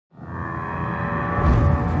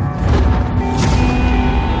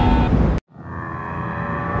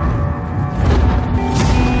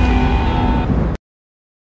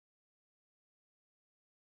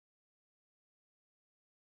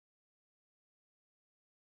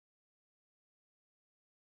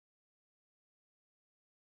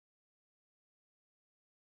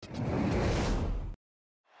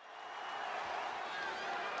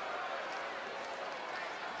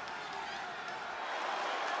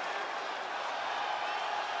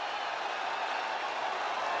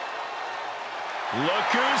Look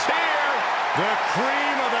who's here. The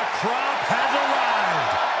cream of the crop has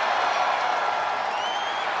arrived.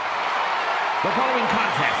 The following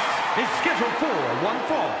contest is scheduled for one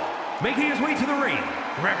fall. Making his way to the ring,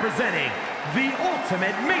 representing the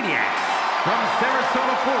Ultimate Maniacs from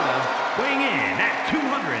Sarasota, Florida, weighing in at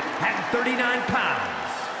 239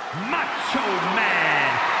 pounds, Macho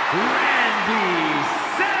Man Randy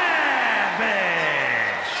Savage.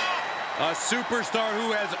 A superstar who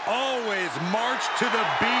has always marched to the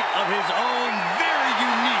beat of his own very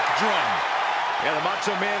unique drum. Yeah, the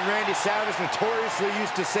Macho Man Randy Savage notoriously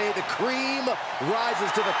used to say the cream rises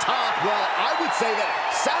to the top. Well, I would say that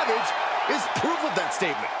Savage is proof of that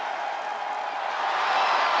statement.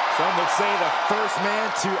 Some would say the first man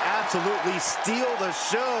to absolutely steal the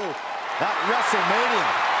show at WrestleMania.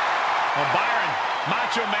 Well, Byron,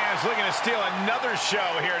 Macho Man's looking to steal another show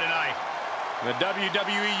here tonight. The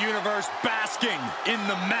WWE Universe basking in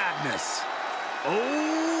the madness.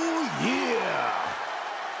 Oh, yeah.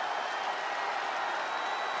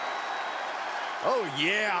 Oh,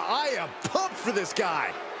 yeah, I am pumped for this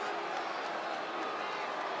guy.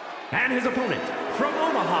 And his opponent from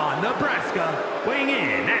Omaha, Nebraska, weighing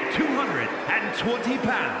in at 220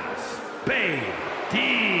 pounds, Big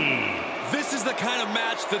D. This is the kind of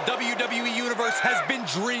match the WWE Universe has been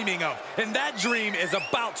dreaming of, and that dream is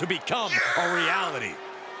about to become a reality.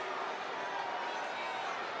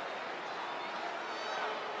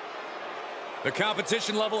 The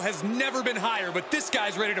competition level has never been higher, but this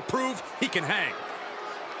guy's ready to prove he can hang.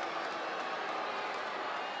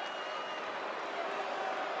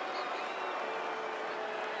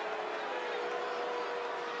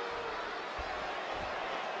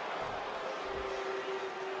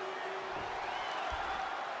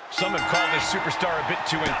 Some have called this superstar a bit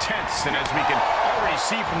too intense, and as we can already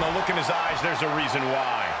see from the look in his eyes, there's a reason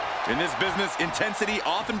why. In this business, intensity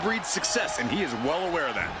often breeds success, and he is well aware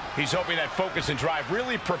of that. He's hoping that focus and drive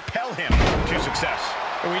really propel him to success.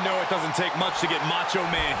 And we know it doesn't take much to get Macho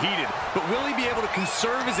Man heated, but will he be able to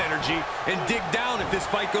conserve his energy and dig down if this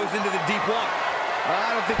fight goes into the deep water?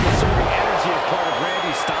 I don't think conserving energy is part of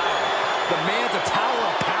Randy's style. The man's a tower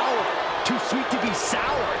of power, too sweet to be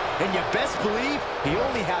sour, and you best believe he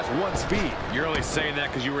only has one speed. You're only saying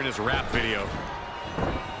that because you were in his rap video.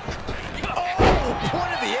 Oh,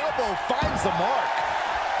 point of the elbow finds the mark.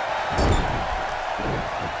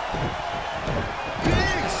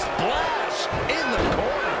 Big splash in the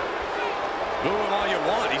corner. Boo him all you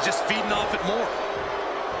want. He's just feeding off it more.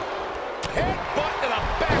 Headbutt to the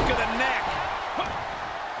back of the neck.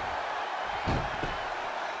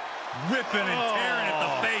 Ripping and tearing at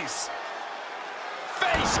the face.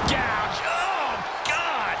 Face gouge. Oh,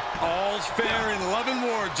 God. All's fair in love and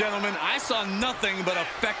war, gentlemen. I saw nothing but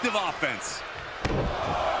effective offense.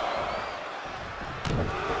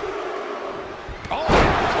 Oh,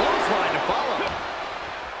 clothesline to follow.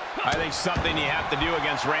 I think something you have to do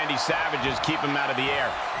against Randy Savage is keep him out of the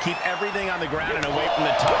air. Keep everything on the ground and away from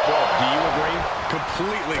the top rope. Do you agree?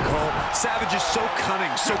 Completely, Cole. Savage is so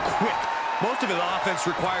cunning, so quick. Most of his offense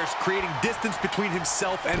requires creating distance between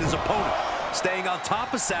himself and his opponent. Staying on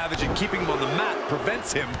top of Savage and keeping him on the mat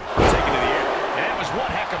prevents him from taking to the air. And that was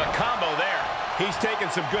one heck of a combo there. He's taking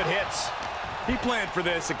some good hits. He planned for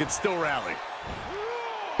this and could still rally.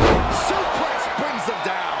 Suplex brings them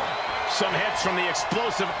down. Some hits from the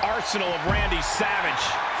explosive arsenal of Randy Savage.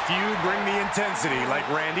 Few bring the intensity like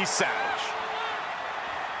Randy Savage.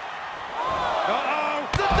 Uh-oh!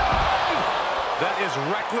 That is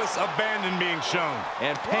reckless abandon being shown.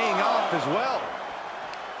 And paying off as well.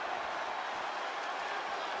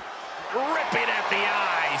 Ripping at the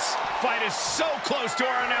eyes. Fight is so close to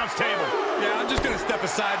our announce table. Yeah, I'm just going to step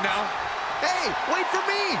aside now. Hey, wait for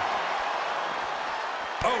me.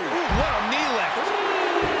 Oh, what a knee lift.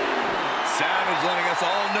 Savage letting us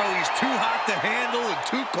all know he's too hot to handle and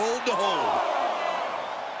too cold to hold.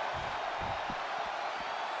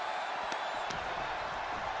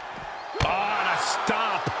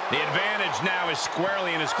 Stop. The advantage now is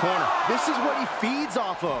squarely in his corner. This is what he feeds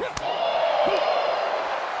off of. Dropped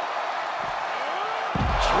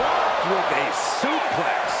with a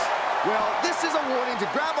suplex. Well, this is a warning to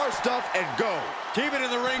grab our stuff and go. Keep it in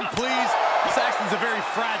the ring, please. Saxton's a very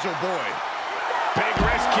fragile boy. Big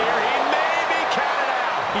risk here. He may be counted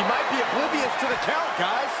out. He might be oblivious to the count,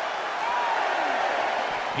 guys.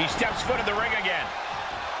 He steps foot in the ring again.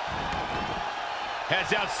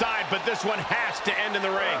 Heads outside, but this one has to end in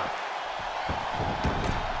the ring.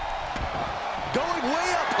 Going way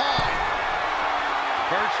up high.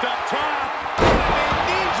 Perched up top. A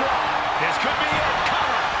knee drop. This could be it.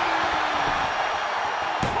 Cover.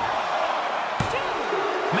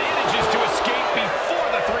 Manages to escape before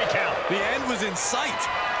the 3 count. The end was in sight.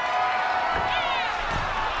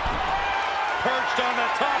 Perched on the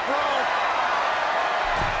top rope.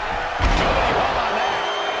 Nobody hung on that.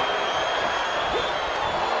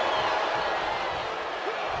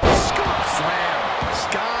 Scoop slam.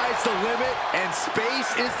 Sky's the limit, and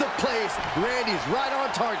space is the place. Randy's right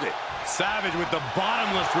on target. Savage with the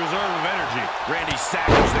bottomless reserve of energy. Randy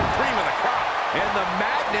Savage, the cream of the crop. And the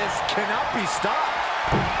madness cannot be stopped.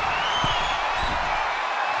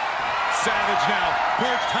 Savage now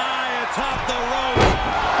perched high atop the rope.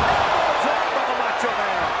 Drop by the Macho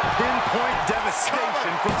Man. Pinpoint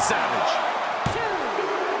devastation from Savage.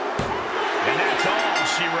 And that's all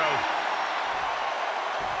she wrote.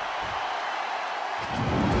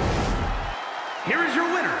 Here is your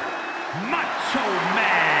winner, Macho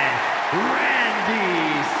Man,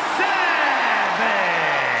 Randy Savage.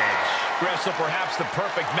 Wrestle perhaps the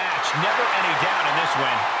perfect match. Never any doubt in this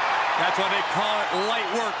win. That's why they call it light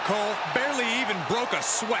work, Cole. Barely even broke a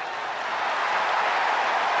sweat.